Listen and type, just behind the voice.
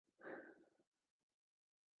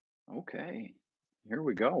Okay, here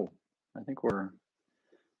we go. I think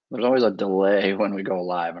there's always a delay when we go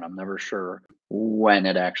live, and I'm never sure when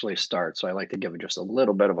it actually starts. So I like to give it just a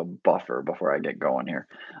little bit of a buffer before I get going here.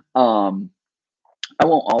 Um, I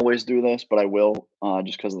won't always do this, but I will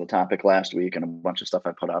just because of the topic last week and a bunch of stuff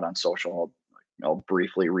I put out on social. I'll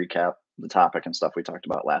briefly recap the topic and stuff we talked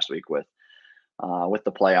about last week with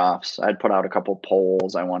the playoffs. I'd put out a couple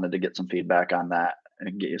polls. I wanted to get some feedback on that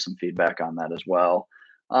and get you some feedback on that as well.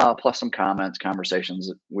 Plus some comments, conversations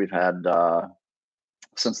that we've had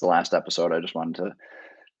since the last episode. I just wanted to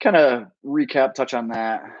kind of recap, touch on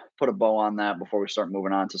that, put a bow on that before we start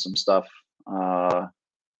moving on to some stuff, uh,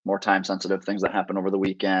 more time sensitive things that happened over the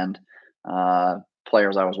weekend, uh,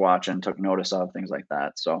 players I was watching, took notice of, things like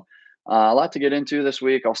that. So a lot to get into this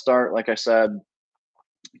week. I'll start, like I said,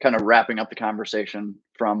 kind of wrapping up the conversation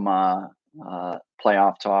from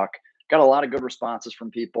playoff talk. Got a lot of good responses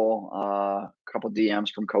from people, a couple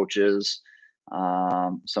DMs from coaches,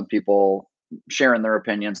 some people sharing their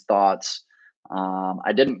opinions, thoughts.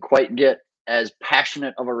 I didn't quite get as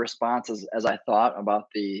passionate of a response as I thought about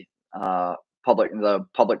the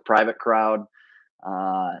public private crowd.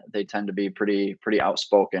 They tend to be pretty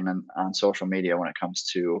outspoken on social media when it comes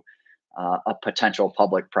to a potential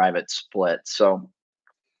public private split. So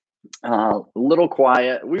a little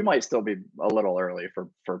quiet. We might still be a little early for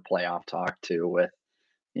playoff talk too, with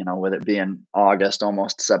it being August,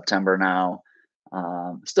 almost September now.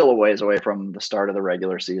 Still a ways away from the start of the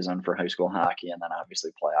regular season for high school hockey, and then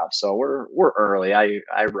obviously playoffs. So we're early. I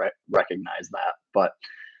recognize that, but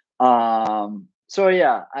so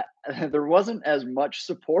yeah, there wasn't as much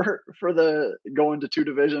support for the going to two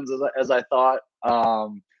divisions as I thought.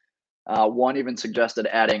 One even suggested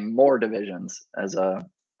adding more divisions as a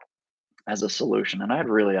solution. And I'd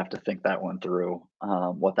really have to think that one through,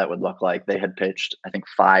 what that would look like. They had pitched, I think,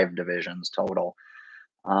 5 divisions total.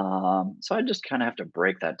 So I just kind of have to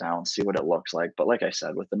break that down, see what it looks like. But like I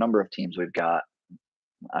said, with the number of teams we've got,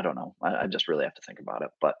 I don't know. I just really have to think about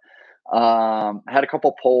it. But I had a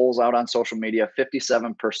couple polls out on social media.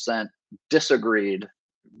 57% disagreed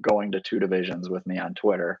going to two divisions with me on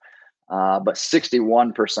Twitter. But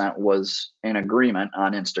 61% was in agreement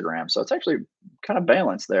on Instagram. So it's actually kind of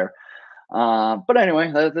balanced there. But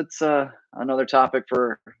anyway, that's another topic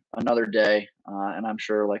for another day. And I'm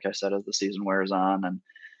sure, like I said, as the season wears on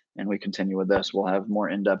and we continue with this, we'll have more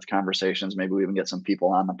in-depth conversations. Maybe we even get some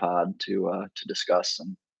people on the pod to discuss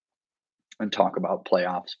and talk about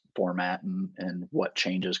playoffs format and what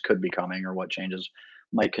changes could be coming or what changes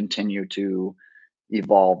might continue to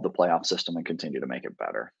evolve the playoff system and continue to make it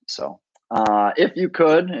better. So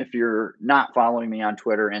if you're not following me on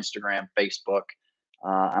Twitter, Instagram, Facebook,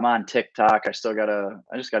 I'm on TikTok. I just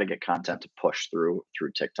gotta get content to push through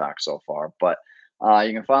TikTok so far. But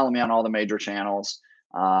you can follow me on all the major channels.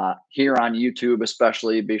 Here on YouTube,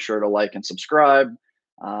 especially, be sure to like and subscribe.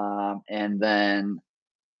 And then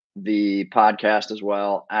the podcast as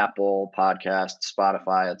well, Apple Podcast,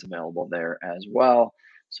 Spotify, it's available there as well.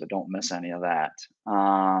 So don't miss any of that.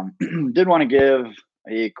 Did want to give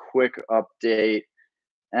a quick update.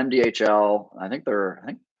 MDHL, I think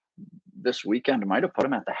this weekend might have put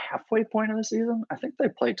them at the halfway point of the season. I think they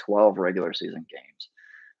played 12 regular season games,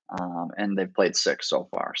 and they've played 6 so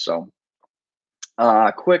far. So,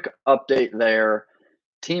 quick update there.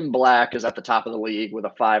 Team Black is at the top of the league with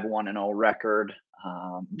a 5-1-0 record.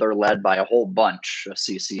 They're led by a whole bunch of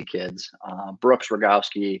CC kids: Brooks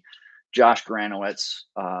Rogowski, Josh Granowitz,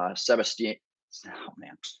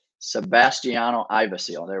 Sebastiano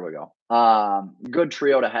Ivasil. There we go. Good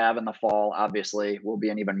trio to have in the fall. Obviously, will be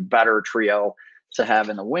an even better trio to have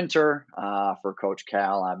in the winter for Coach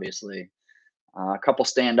Cal. Obviously, a couple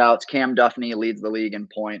standouts. Cam Duffney leads the league in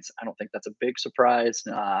points. I don't think that's a big surprise.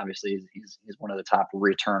 Obviously, he's one of the top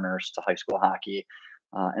returners to high school hockey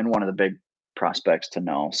and one of the big prospects to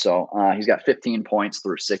know. So he's got 15 points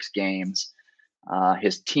through 6 games.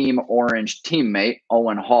 His Team Orange teammate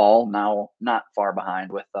Owen Hall, now not far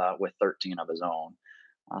behind with 13 of his own.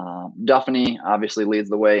 Duffney obviously leads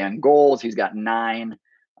the way in goals. He's got 9.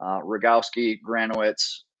 Rogowski,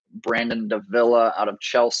 Granowitz, Brandon Davila out of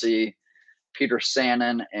Chelsea, Peter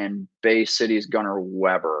Sannon, and Bay City's Gunnar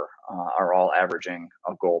Weber are all averaging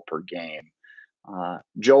a goal per game.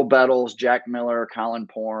 Joe Bettles, Jack Miller, Colin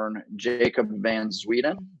Porn, Jacob Van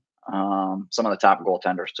Zweden, some of the top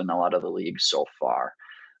goaltenders to know out of the league so far.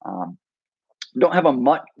 Don't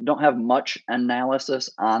have much analysis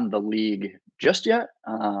on the league just yet.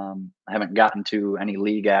 I haven't gotten to any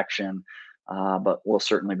league action, but we'll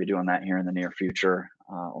certainly be doing that here in the near future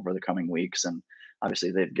over the coming weeks. And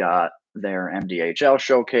obviously, they've got their MDHL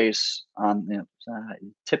showcase on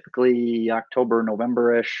typically October,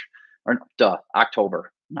 November-ish. or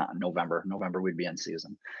October, not November. November we'd be in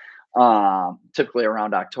season. Typically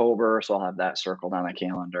around October, so I'll have that circled on the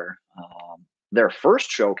calendar. Their first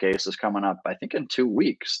showcase is coming up, I think, in 2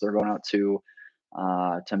 weeks. They're going out to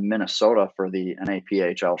Minnesota for the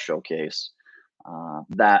NAPHL showcase.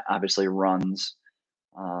 That obviously runs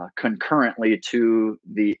concurrently to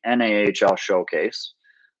the NAHL showcase.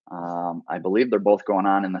 I believe they're both going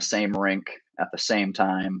on in the same rink at the same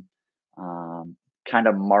time. Kind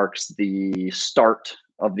of marks the start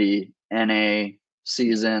of the NA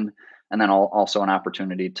season, and then also an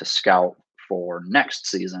opportunity to scout for next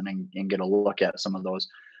season and get a look at some of those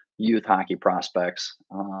youth hockey prospects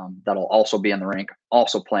that'll also be in the rink,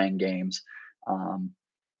 also playing games.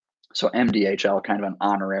 So MDHL, kind of an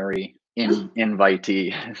honorary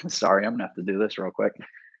invitee. Sorry, I'm gonna have to do this real quick.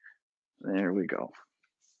 There we go.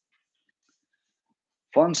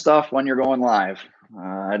 Fun stuff when you're going live.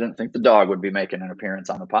 I didn't think the dog would be making an appearance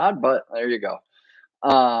on the pod, but there you go.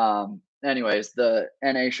 Anyways, the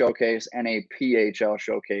NA showcase, NAPHL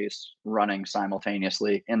showcase running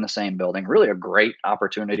simultaneously in the same building. Really a great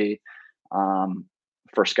opportunity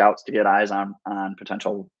for scouts to get eyes on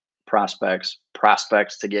potential prospects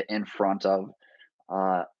to get in front of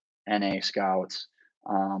NA scouts.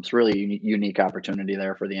 It's really unique opportunity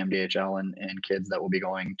there for the MDHL and kids that will be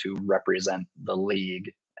going to represent the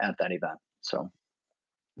league at that event. So,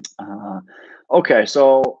 okay,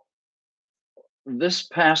 so this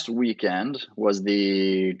past weekend was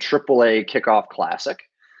the AAA Kickoff Classic.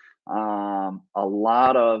 A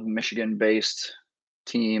lot of Michigan-based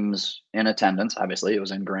teams in attendance. Obviously, it was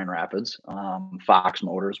in Grand Rapids. Fox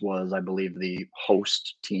Motors was, I believe, the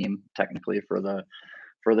host team technically for the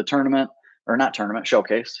tournament, or not tournament,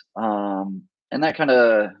 showcase. And that kind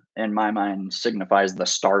of, in my mind, signifies the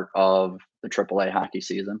start of the AAA hockey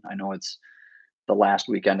season. I know it's the last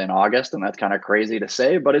weekend in August, and that's kind of crazy to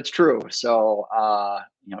say, but it's true. So,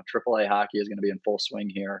 AAA hockey is going to be in full swing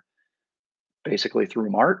here, basically through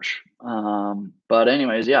March. But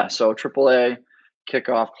anyways, yeah. So AAA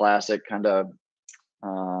Kickoff Classic, kind of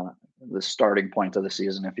the starting point of the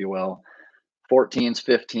season, if you will. 14s,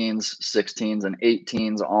 15s, 16s, and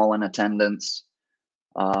 18s all in attendance.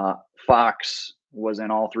 Fox was in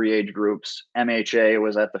all three age groups. MHA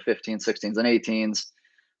was at the 15s, 16s, and 18s.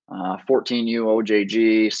 14U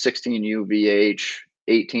OJG, 16U VH,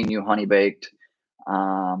 18U Honey Baked.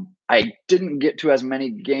 I didn't get to as many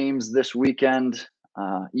games this weekend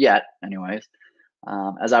yet, anyways,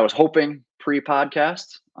 as I was hoping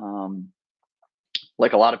pre-podcast.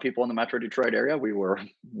 Like a lot of people in the Metro Detroit area, we were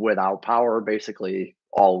without power basically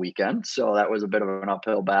all weekend. So that was a bit of an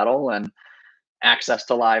uphill battle, and access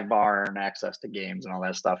to live bar and access to games and all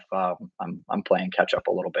that stuff. I'm playing catch up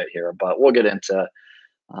a little bit here, but we'll get into,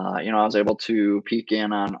 I was able to peek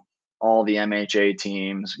in on all the MHA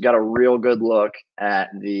teams, got a real good look at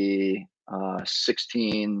the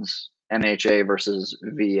 16s MHA versus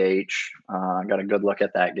VH. Got a good look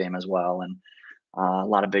at that game as well. And a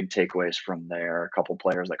lot of big takeaways from there. A couple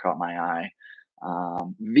players that caught my eye.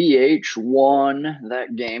 VH won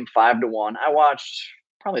that game 5-1. I watched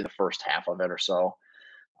probably the first half of it or so,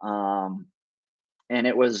 and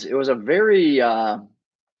it was a very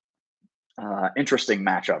interesting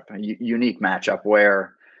matchup, a unique matchup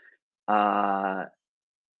where I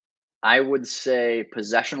would say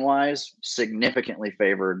possession-wise significantly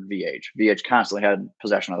favored VH. VH constantly had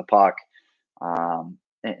possession of the puck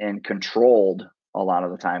and controlled a lot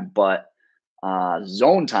of the time, but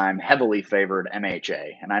zone time heavily favored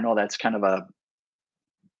MHA. And I know that's kind of a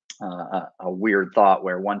weird thought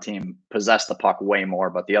where one team possessed the puck way more,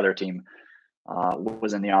 but the other team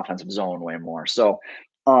was in the offensive zone way more. So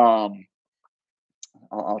I'll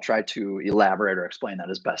try to elaborate or explain that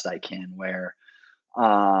as best I can, where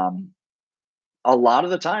a lot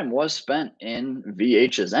of the time was spent in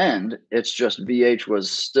VH's end. It's just VH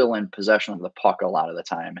was still in possession of the puck a lot of the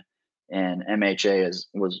time, and MHA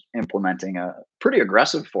was implementing a pretty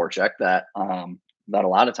aggressive forecheck that a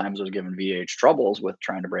lot of times was giving VH troubles with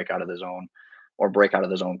trying to break out of the zone or break out of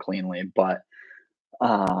the zone cleanly. But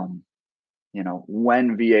when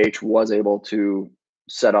VH was able to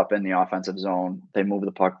set up in the offensive zone, they moved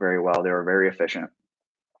the puck very well. They were very efficient,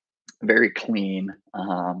 very clean.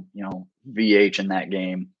 VH in that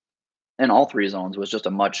game in all three zones was just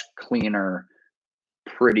a much cleaner,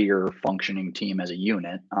 prettier functioning team as a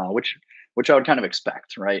unit, which I would kind of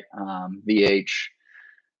expect, right? VH,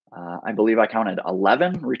 I believe I counted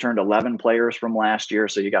 11, returned 11 players from last year.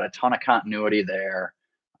 So you got a ton of continuity there.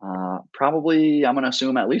 Probably, I'm going to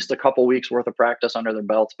assume at least a couple weeks worth of practice under their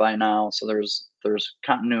belts by now. So there's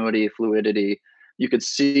continuity, fluidity. You could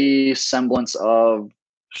see semblance of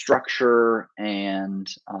structure and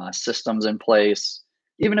systems in place,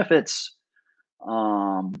 even if it's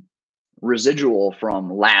um, residual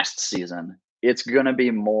from last season, it's going to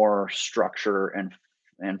be more structure and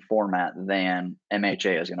format than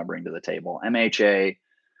MHA is going to bring to the table. MHA,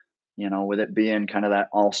 with it being kind of that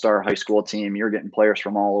all-star high school team, you're getting players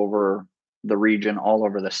from all over the region, all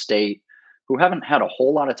over the state, who haven't had a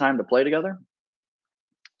whole lot of time to play together.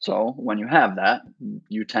 So when you have that,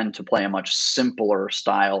 you tend to play a much simpler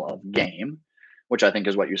style of game, which I think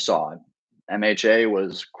is what you saw. MHA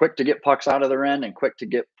was quick to get pucks out of their end and quick to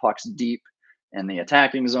get pucks deep in the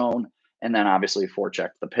attacking zone, and then obviously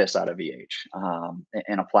forechecked the piss out of VH,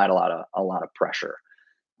 and applied a lot of pressure.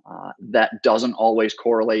 That doesn't always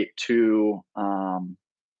correlate to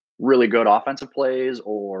really good offensive plays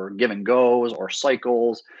or give and goes or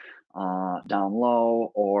cycles down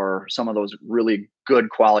low, or some of those really good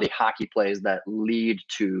quality hockey plays that lead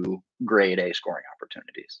to grade A scoring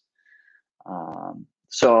opportunities.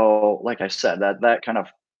 So, like I said,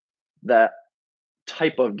 that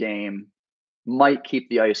type of game might keep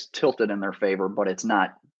the ice tilted in their favor, but it's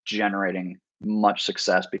not generating much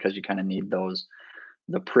success because you kind of need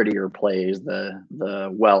the prettier plays, the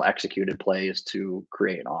well executed plays to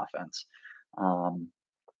create an offense. Um,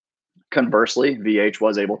 Conversely, VH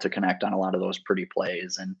was able to connect on a lot of those pretty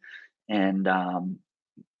plays and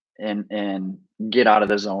and get out of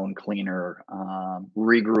the zone cleaner,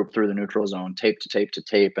 regroup through the neutral zone, tape to tape to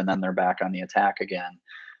tape, and then they're back on the attack again.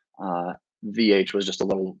 VH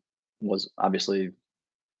was obviously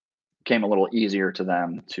came a little easier to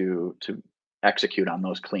them to execute on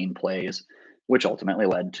those clean plays, which ultimately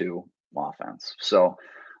led to offense. So,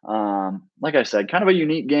 like I said, kind of a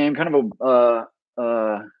unique game, kind of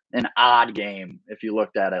an odd game if you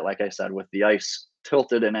looked at it. Like I said, with the ice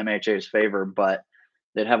tilted in MHA's favor, but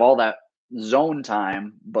they'd have all that zone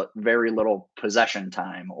time, but very little possession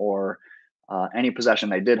time, or any possession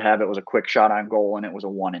they did have, it was a quick shot on goal and it was a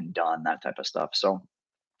one and done, that type of stuff. So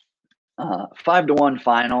 5-1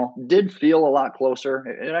 final did feel a lot closer.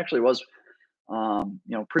 It actually was,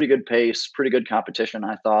 pretty good pace, pretty good competition.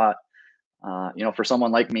 I thought, for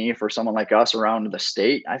someone like me, for someone like us around the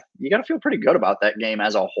state, you got to feel pretty good about that game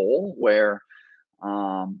as a whole, where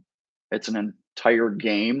it's an entire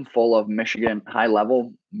game full of high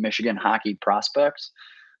level Michigan hockey prospects.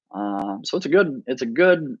 So it's a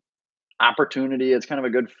good opportunity. It's kind of a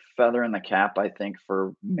good feather in the cap, I think,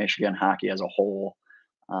 for Michigan hockey as a whole.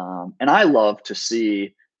 And I love to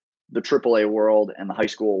see the AAA world and the high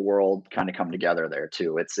school world kind of come together there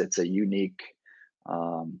too. It's a unique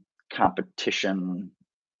um, competition,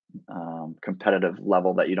 competitive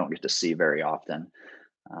level that you don't get to see very often.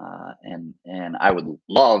 And I would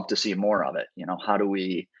love to see more of it. How do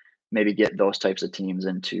we maybe get those types of teams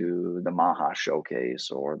into the Maha Showcase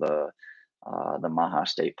or the Maha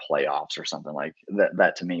State playoffs or something like that?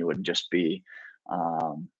 That to me would just be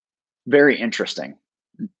very interesting,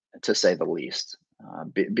 to say the least,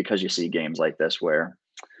 because you see games like this where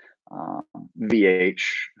VH,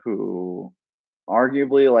 who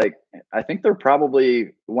arguably, like, I think they're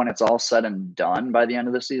probably, when it's all said and done by the end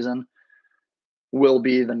of the season, will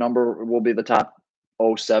be the top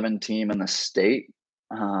 '07 team in the state.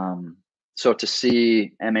 So to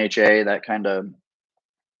see MHA, that kind of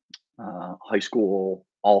high school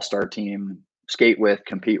all-star team, skate with,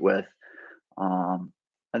 compete with,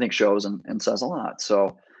 I think shows and says a lot.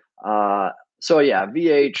 So yeah,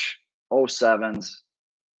 VH '07s.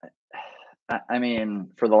 I mean,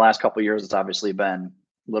 for the last couple of years, it's obviously been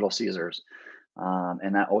Little Caesars,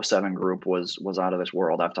 and that '07 group was out of this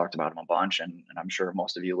world. I've talked about them a bunch, and I'm sure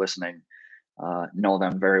most of you listening know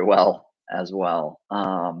them very well as well.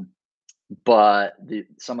 But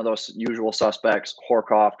some of those usual suspects,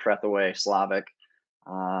 Horkoff, Trethaway, Slavic,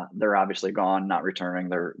 they're obviously gone, not returning.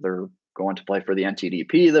 They're going to play for the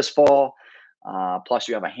NTDP this fall. Plus,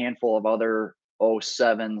 you have a handful of other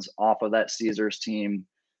 '07s off of that Caesars team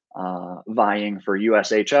vying for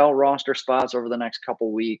USHL roster spots over the next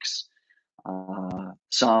couple weeks.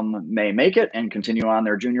 Some may make it and continue on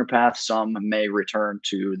their junior path. Some may return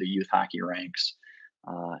to the youth hockey ranks,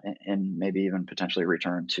 and maybe even potentially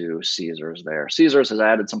return to Caesars there. Caesars has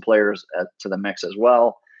added some players to the mix as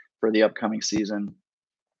well for the upcoming season.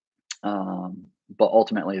 But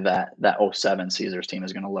ultimately, that '07 Caesars team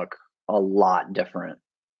is going to look a lot different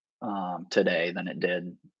today than it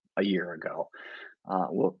did a year ago.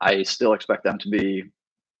 Well, I still expect them to be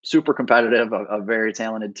super competitive, a very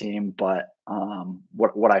talented team. But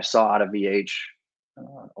what I saw out of VH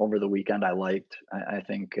over the weekend, I liked. I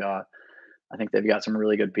think they've got some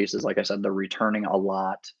really good pieces. Like I said, they're returning a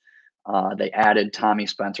lot. They added Tommy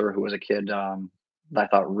Spencer, who was a kid that I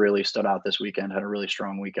thought really stood out this weekend, had a really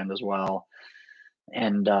strong weekend as well.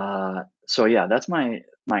 And so yeah, that's my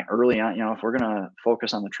early on. If we're gonna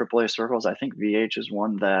focus on the AAA circles, I think VH is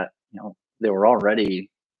one that they were already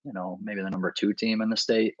maybe the number two team in the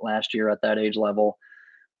state last year at that age level.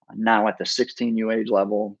 Now at the 16U age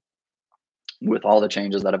level, with all the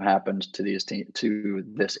changes that have happened to to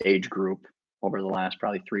this age group over the last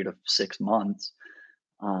probably 3 to 6 months,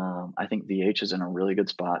 I think VH is in a really good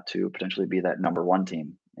spot to potentially be that number one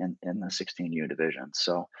team in the 16U division.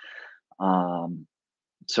 Um,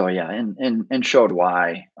 so yeah, and showed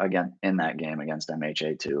why again in that game against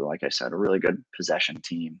MHA too. Like I said, a really good possession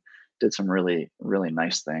team. Did some really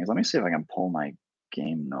nice things. Let me see if I can pull my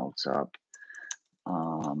game notes up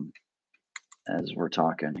um, as we're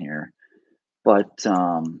talking here. But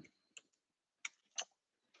because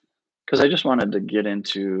I just wanted to get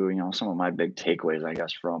into some of my big takeaways, I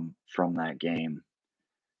guess from that game.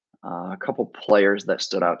 A couple players that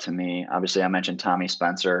stood out to me. Obviously, I mentioned Tommy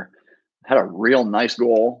Spencer had a real nice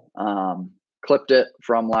goal. Clipped it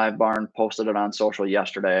from Live Barn, posted it on social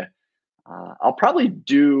yesterday. I'll probably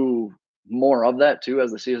do more of that too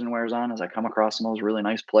as the season wears on, as I come across some of those really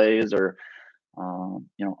nice plays, or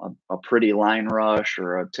a pretty line rush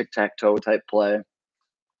or a tic tac toe type play.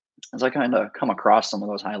 As I kind of come across some of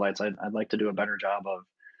those highlights, I'd like to do a better job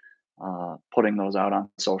of putting those out on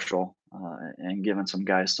social and giving some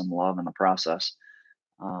guys some love in the process.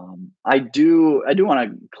 I do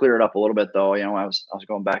want to clear it up a little bit though. I was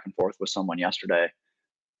going back and forth with someone yesterday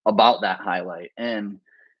about that highlight, and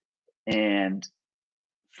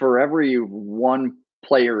for every one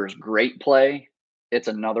player's great play, it's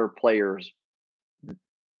another player's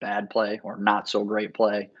bad play or not so great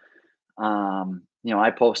play.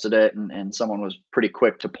 I posted it, and someone was pretty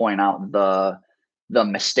quick to point out the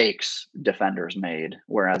mistakes defenders made,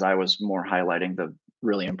 whereas I was more highlighting the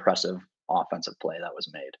really impressive offensive play that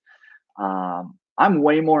was made. I'm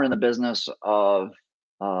way more in the business of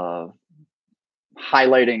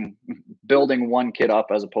highlighting, building one kid up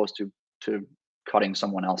as opposed to cutting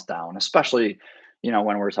someone else down, especially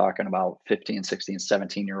when we're talking about 15, 16,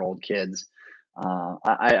 17-year-old kids.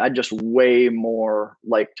 I just way more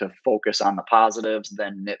like to focus on the positives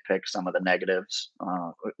than nitpick some of the negatives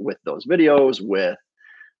with those videos, with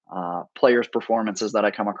players' performances that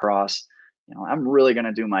I come across. I'm really going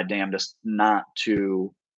to do my damnedest not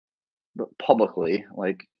to publicly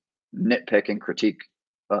like nitpick and critique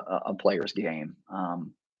a player's game.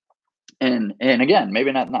 And again,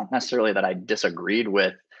 maybe not necessarily that I disagreed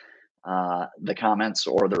with the comments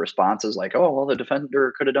or the responses, like, oh well, the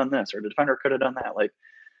defender could have done this or the defender could have done that. Like,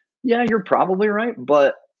 yeah, you're probably right,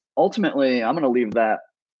 but ultimately, I'm going to leave that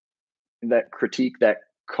critique, that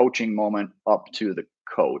coaching moment up to the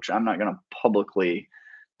coach. I'm not going to publicly,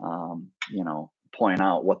 point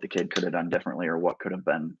out what the kid could have done differently or what could have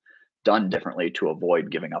been done differently to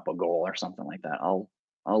avoid giving up a goal or something like that. I'll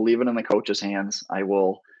leave it in the coach's hands. I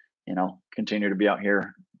will, continue to be out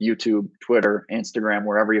here, YouTube, Twitter, Instagram,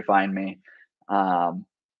 wherever you find me,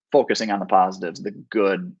 focusing on the positives, the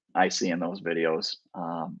good I see in those videos,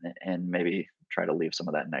 and maybe try to leave some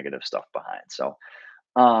of that negative stuff behind. So,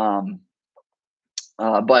 um,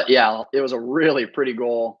 but yeah, it was a really pretty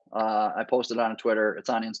goal. I posted it on Twitter. It's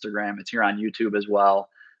on Instagram. It's here on YouTube as well.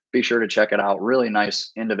 Be sure to check it out. Really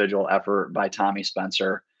nice individual effort by Tommy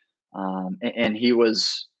Spencer. And he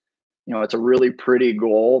was, it's a really pretty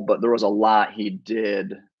goal, but there was a lot he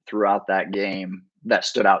did throughout that game that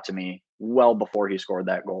stood out to me well before he scored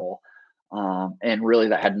that goal. And really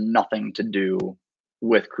that had nothing to do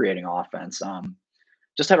with creating offense.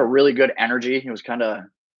 Just had a really good energy. He was kind of,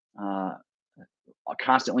 uh,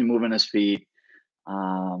 constantly moving his feet.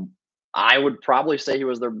 Um, I would probably say he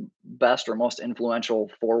was their best or most influential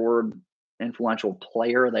player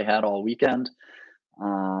they had all weekend.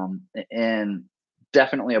 And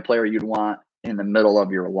definitely a player you'd want in the middle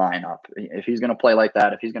of your lineup. If he's going to play like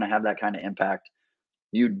that, if he's going to have that kind of impact,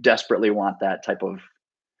 you desperately want that type of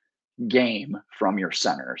game from your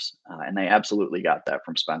centers. And they absolutely got that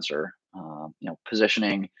from Spencer.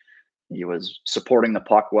 Positioning, he was supporting the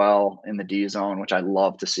puck well in the D zone, which I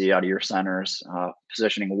love to see out of your centers.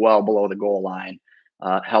 Positioning well below the goal line,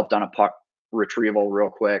 helped on a puck retrieval real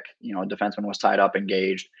quick. A defenseman was tied up,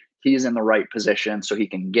 engaged. He's in the right position so he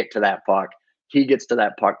can get to that puck. He gets to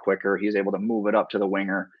that puck quicker. He's able to move it up to the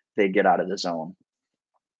winger. They get out of the zone.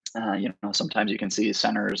 Sometimes you can see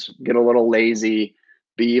centers get a little lazy,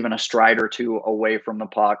 be even a stride or two away from the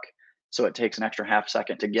puck. So it takes an extra half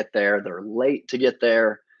second to get there. They're late to get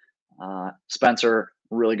there. Spencer,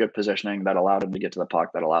 really good positioning that allowed him to get to the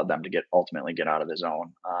puck, that allowed them to ultimately get out of the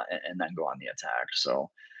zone and then go on the attack. So,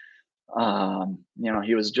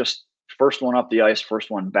 he was just first one up the ice, first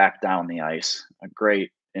one back down the ice. A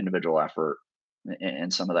great individual effort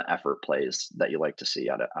and some of the effort plays that you like to see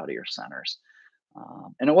out of your centers.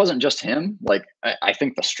 And it wasn't just him. Like I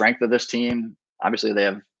think the strength of this team, obviously they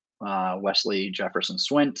have Wesley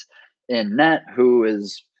Jefferson-Swint in net, who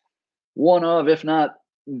is one of, if not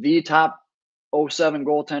the top '07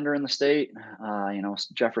 goaltender in the state.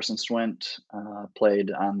 Jefferson-Swint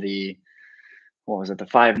played on the what was it, the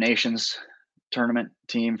Five Nations tournament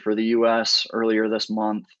team for the U.S. earlier this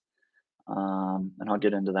month. And I'll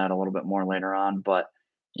get into that a little bit more later on. But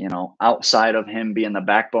outside of him being the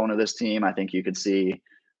backbone of this team, I think you could see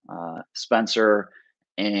Spencer,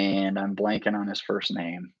 and I'm blanking on his first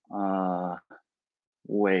name,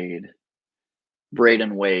 Wade,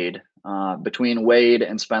 Brayden Wade. Between Wade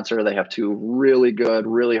and Spencer, they have two really good,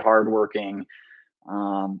 really hardworking,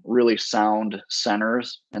 really sound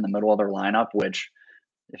centers in the middle of their lineup. Which,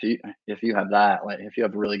 if you have that, like if you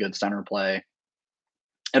have really good center play,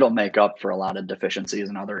 it'll make up for a lot of deficiencies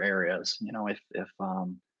in other areas.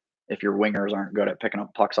 If your wingers aren't good at picking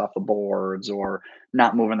up pucks off the boards or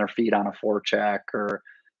not moving their feet on a forecheck, or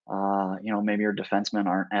maybe your defensemen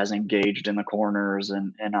aren't as engaged in the corners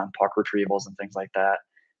and on puck retrievals and things like that.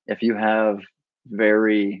 If you have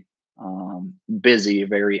very busy,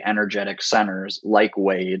 very energetic centers like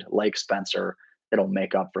Wade, like Spencer, it'll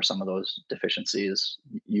make up for some of those deficiencies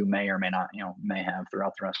you may or may not, may have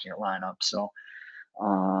throughout the rest of your lineup.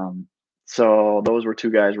 Um, so those were two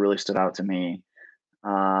guys really stood out to me.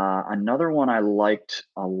 Another one I liked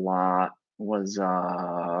a lot was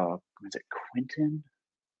it Quentin?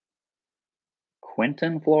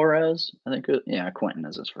 Quentin Flores, I think. Yeah, Quentin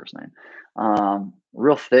is his first name.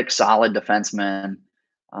 Real thick, solid defenseman.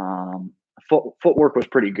 Um, Footwork was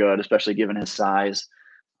pretty good, especially given his size.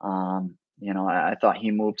 I thought he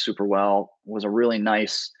moved super well. Was a really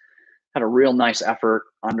nice, had a real nice effort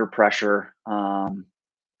under pressure.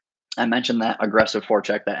 I mentioned that aggressive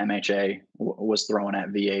forecheck that MHA was throwing at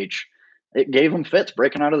VH. It gave him fits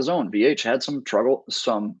breaking out of the zone. VH had some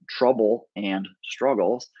trouble and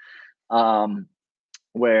struggles, um,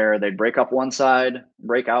 where they'd break up one side,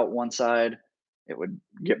 break out one side. It would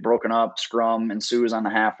get broken up, scrum ensues on the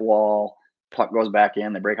half wall, puck goes back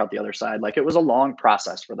in, they break out the other side. Like, it was a long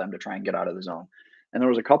process for them to try and get out of the zone. And there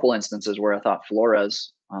was a couple instances where I thought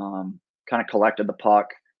Flores kind of collected the puck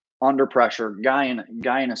under pressure, guy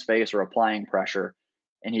in his face or applying pressure,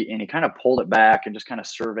 and he kind of pulled it back and just kind of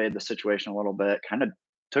surveyed the situation a little bit, kind of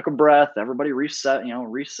took a breath, everybody reset,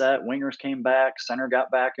 wingers came back, center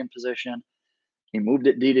got back in position. He moved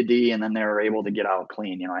it D to D, and then they were able to get out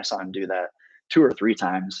clean. I saw him do that two or three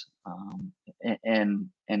times, and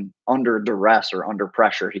under duress or under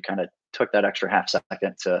pressure, he kind of took that extra half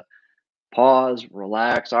second to pause,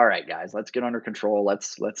 relax. All right, guys, let's get under control.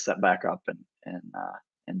 Let's set back up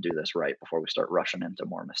and do this right before we start rushing into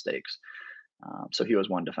more mistakes. So he was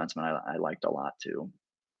one defenseman I liked a lot too.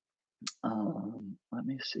 Let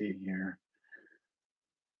me see here.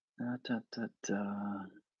 Da, da, da.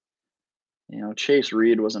 Chase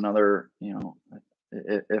Reed was another,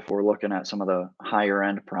 if we're looking at some of the higher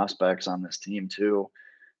end prospects on this team too.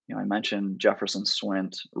 I mentioned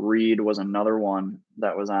Jefferson-Swint. Reed was another one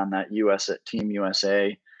that was on that Team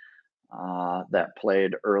USA that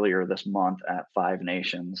played earlier this month at Five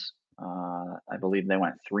Nations. I believe they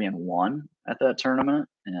went 3-1 at that tournament.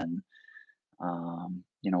 And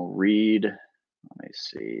Reed, let me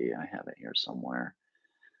see, I have it here somewhere.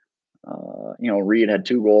 Reed had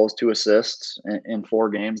 2 goals, 2 assists in 4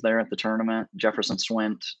 games there at the tournament.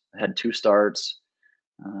 Jefferson-Swint had 2 starts,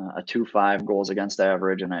 a 2.5 goals against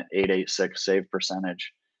average, and an 8.86 save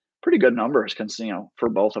percentage. Pretty good numbers, for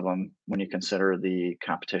both of them when you consider the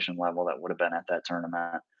competition level that would have been at that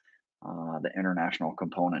tournament, the international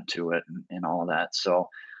component to it, and all of that. So,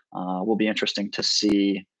 will be interesting to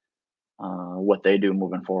see what they do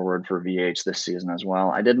moving forward for VH this season as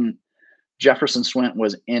well. Jefferson-Swint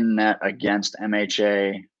was in net against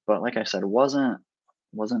MHA, but like I said, wasn't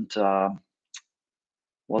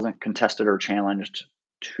contested or challenged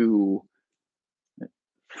too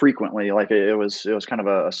frequently. Like, it was kind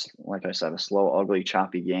of like I said, a slow, ugly,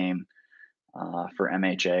 choppy game for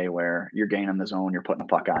MHA, where you're gaining the zone, you're putting a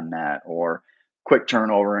puck on net, or quick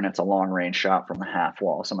turnover and it's a long range shot from the half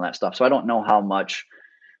wall, some of that stuff. So I don't know how much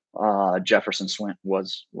Jefferson-Swint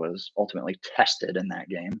was ultimately tested in that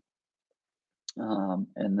game.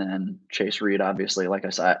 And then Chase Reed, obviously, like I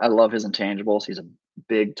said, I love his intangibles. He's a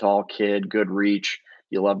big, tall kid, good reach.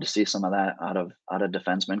 You love to see some of that out of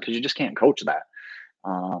defensemen, because you just can't coach that.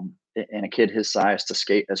 And a kid his size to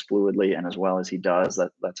skate as fluidly and as well as he does,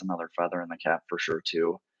 that's another feather in the cap for sure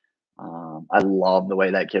too. I love the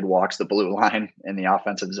way that kid walks the blue line in the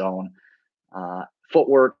offensive zone. Uh,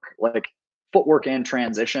 footwork, like footwork and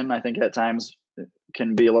transition, I think at times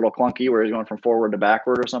can be a little clunky where he's going from forward to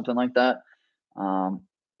backward or something like that.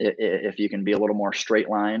 If you can be a little more straight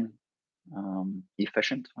line,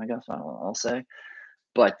 efficient, I guess I'll say.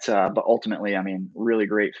 But ultimately, I mean, really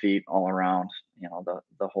great feet all around.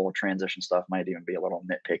 The whole transition stuff might even be a little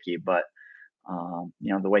nitpicky, but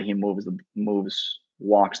the way he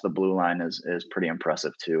walks the blue line is pretty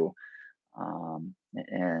impressive too.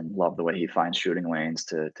 And love the way he finds shooting lanes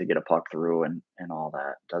to get a puck through and all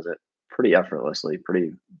that. Does it pretty effortlessly,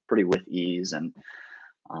 pretty with ease, and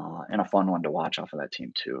a fun one to watch off of that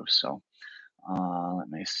team too. So let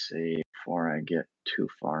me see before I get too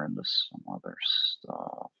far into some other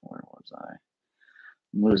stuff. Where was I?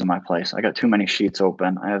 I'm losing my place. I got too many sheets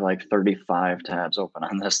open. I have like 35 tabs open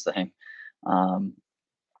on this thing. Um,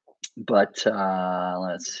 but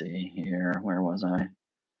let's see here. Where was I?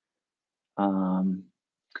 Um,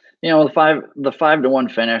 the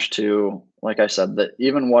 5-1 finish too. Like I said, that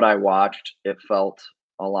even what I watched, it felt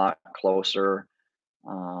a lot closer.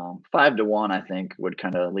 5-1, I think, would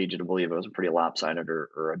kind of lead you to believe it was a pretty lopsided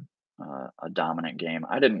or a dominant game.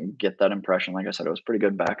 I didn't get that impression. Like I said, it was pretty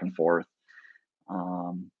good back and forth.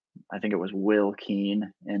 I think it was Will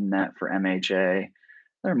Keane in net for MHA.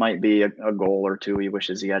 There might be a goal or two he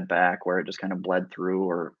wishes he had back where it just kind of bled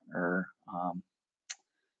through,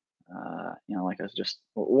 like it's just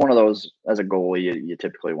one of those as a goalie you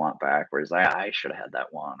typically want back, where he's like, I should have had that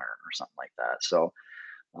one or something like that. So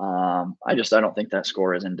I don't think that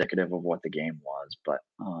score is indicative of what the game was, but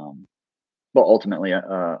ultimately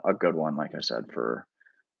a good one, like I said, for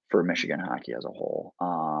Michigan hockey as a whole.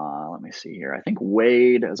 Let me see here. I think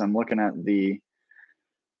Wade, as I'm looking at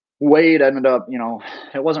Wade ended up,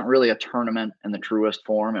 it wasn't really a tournament in the truest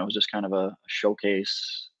form. It was just kind of a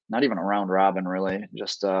showcase, not even a round robin, really.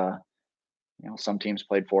 Just, some teams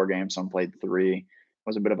played 4 games, some played 3. It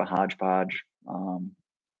was a bit of a hodgepodge.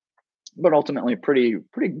 But ultimately, pretty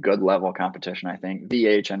good level competition, I think.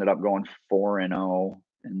 VH ended up going 4-0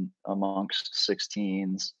 in amongst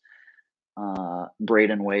 16s.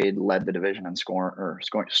 Brayden Wade led the division in scoring.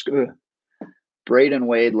 Brayden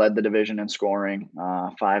Wade led the division in scoring,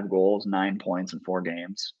 5 goals, 9 points in 4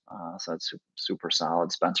 games. So that's super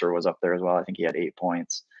solid. Spencer was up there as well. I think he had 8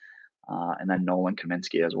 points. And then Nolan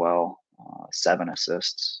Kaminsky as well, 7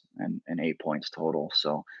 assists and 8 points total.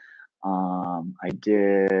 So I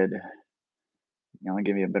did, I'll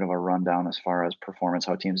give you a bit of a rundown as far as performance,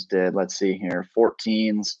 how teams did. Let's see here.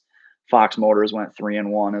 14s, Fox Motors went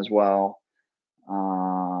 3-1 as well.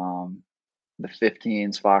 The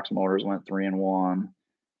 15s, Fox Motors went 3-1.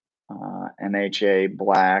 MHA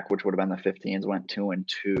Black, which would have been the 15s, went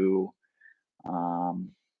 2-2.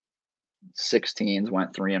 16s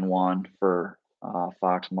went 3-1 for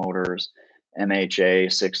Fox Motors. MHA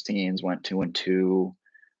 16s went 2-2.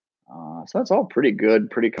 So that's all pretty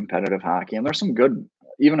good, pretty competitive hockey. And there's some good,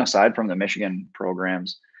 even aside from the Michigan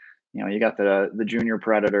programs. You got the Junior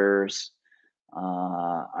Predators.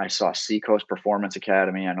 I saw Seacoast Performance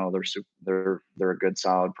Academy. I know they're a good,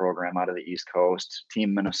 solid program out of the East Coast.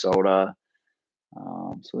 Team Minnesota.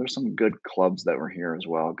 So there's some good clubs that were here as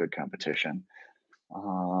well. Good competition.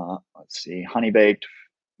 Let's see. Honey Baked.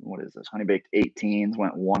 What is this? Honey Baked 18s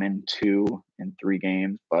went 1-2 in 3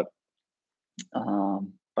 games, but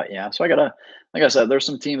yeah. So like I said, there's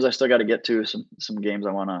some teams I still got to get to. Some games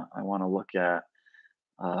I wanna look at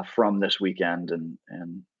from this weekend and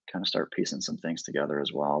kind of start piecing some things together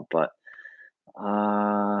as well. But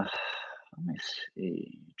let me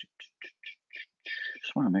see.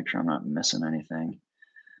 Just want to make sure I'm not missing anything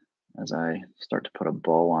as I start to put a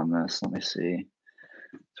bow on this. Let me see.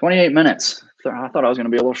 28 minutes. I thought I was going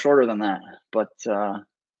to be a little shorter than that, but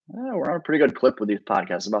we're on a pretty good clip with these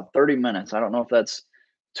podcasts. About 30 minutes. I don't know if that's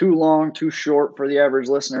too long, too short for the average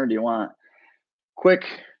listener. Do you want a quick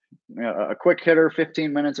hitter,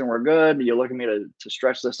 15 minutes, and we're good? You looking me to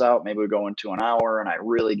stretch this out? Maybe we go into an hour and I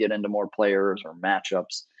really get into more players or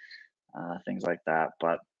matchups, things like that.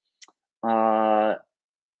 But AAA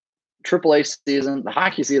season, the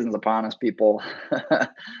hockey season's upon us, people.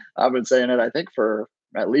 I've been saying it, I think, for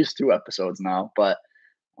at least 2 episodes now. But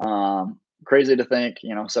crazy to think,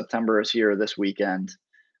 September is here this weekend.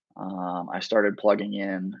 I started plugging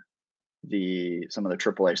in some of the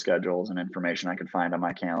AAA schedules and information I could find on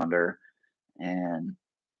my calendar, and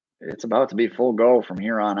it's about to be full go from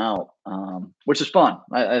here on out, which is fun.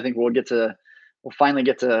 I think we'll finally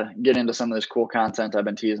get into some of this cool content I've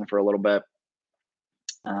been teasing for a little bit.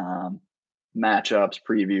 Matchups,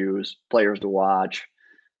 previews, players to watch,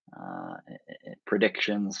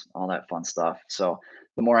 predictions, all that fun stuff. So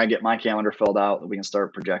the more I get my calendar filled out, we can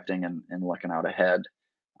start projecting and looking out ahead.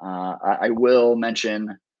 I will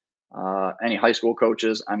mention any high school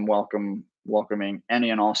coaches. I'm welcoming any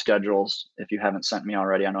and all schedules. If you haven't sent me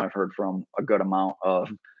already, I know I've heard from a good amount of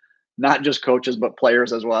not just coaches but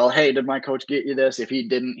players as well. Hey, did my coach get you this? If he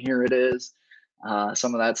didn't, here it is.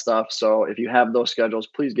 Some of that stuff. So if you have those schedules,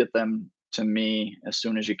 please get them to me as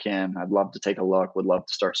soon as you can. I'd love to take a look. Would love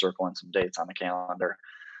to start circling some dates on the calendar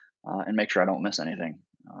and make sure I don't miss anything.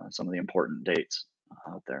 Some of the important dates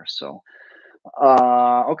out there. So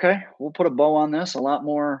okay, we'll put a bow on this. A lot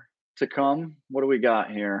more to come. What do we got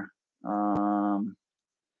here?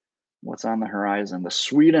 What's on the horizon? The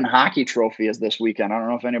Sweden Hockey Trophy is this weekend. I don't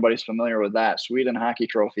know if anybody's familiar with that. Sweden Hockey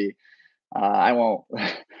Trophy. I won't.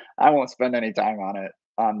 I won't spend any time on it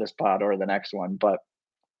on this pod or the next one, but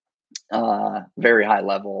very high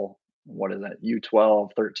level. What is it? U12,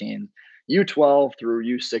 13, U12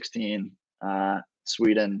 through U16.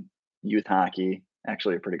 Sweden youth hockey.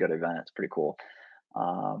 Actually, a pretty good event. It's pretty cool.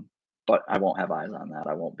 But I won't have eyes on that.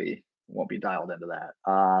 I won't be dialed into that.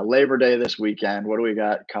 Labor Day this weekend. What do we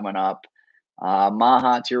got coming up?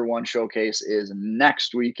 Maha Tier 1 Showcase is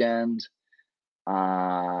next weekend.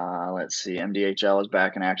 Let's see. MDHL is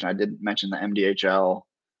back in action. I did mention the MDHL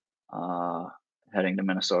heading to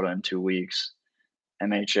Minnesota in 2 weeks.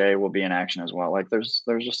 MHA will be in action as well. Like there's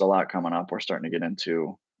just a lot coming up. We're starting to get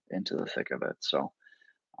into the thick of it. So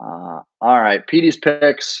all right. PD's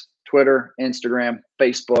Picks, Twitter, Instagram,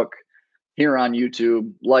 Facebook, here on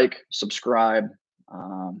YouTube. Like, subscribe,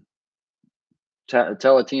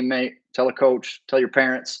 tell a teammate, tell a coach, tell your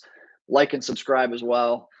parents, like and subscribe as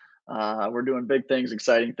well. We're doing big things,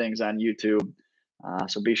 exciting things on YouTube.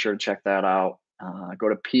 So be sure to check that out. Go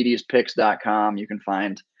to pdspicks.com. You can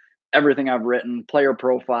find everything I've written, player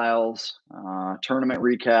profiles, tournament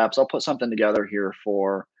recaps. I'll put something together here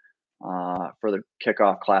for the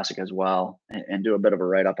Kickoff Classic as well, and do a bit of a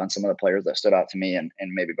write-up on some of the players that stood out to me, and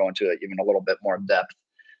maybe go into it even a little bit more depth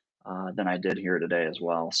than I did here today as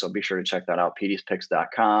well. So be sure to check that out,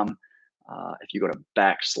 pdspicks.com. If you go to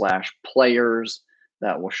 /players,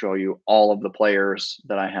 that will show you all of the players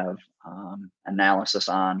that I have analysis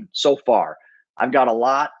on so far. I've got a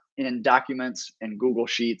lot in documents and Google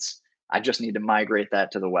Sheets. I just need to migrate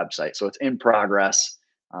that to the website. So it's in progress.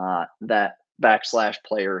 That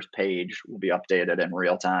 /players page will be updated in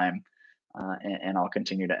real time. And I'll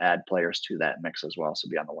continue to add players to that mix as well. So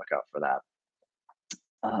be on the lookout for that.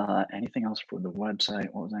 Anything else for the website?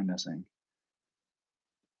 What was I missing?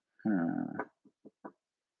 I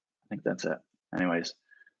think that's it. Anyways,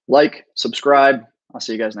 like, subscribe. I'll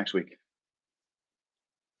see you guys next week.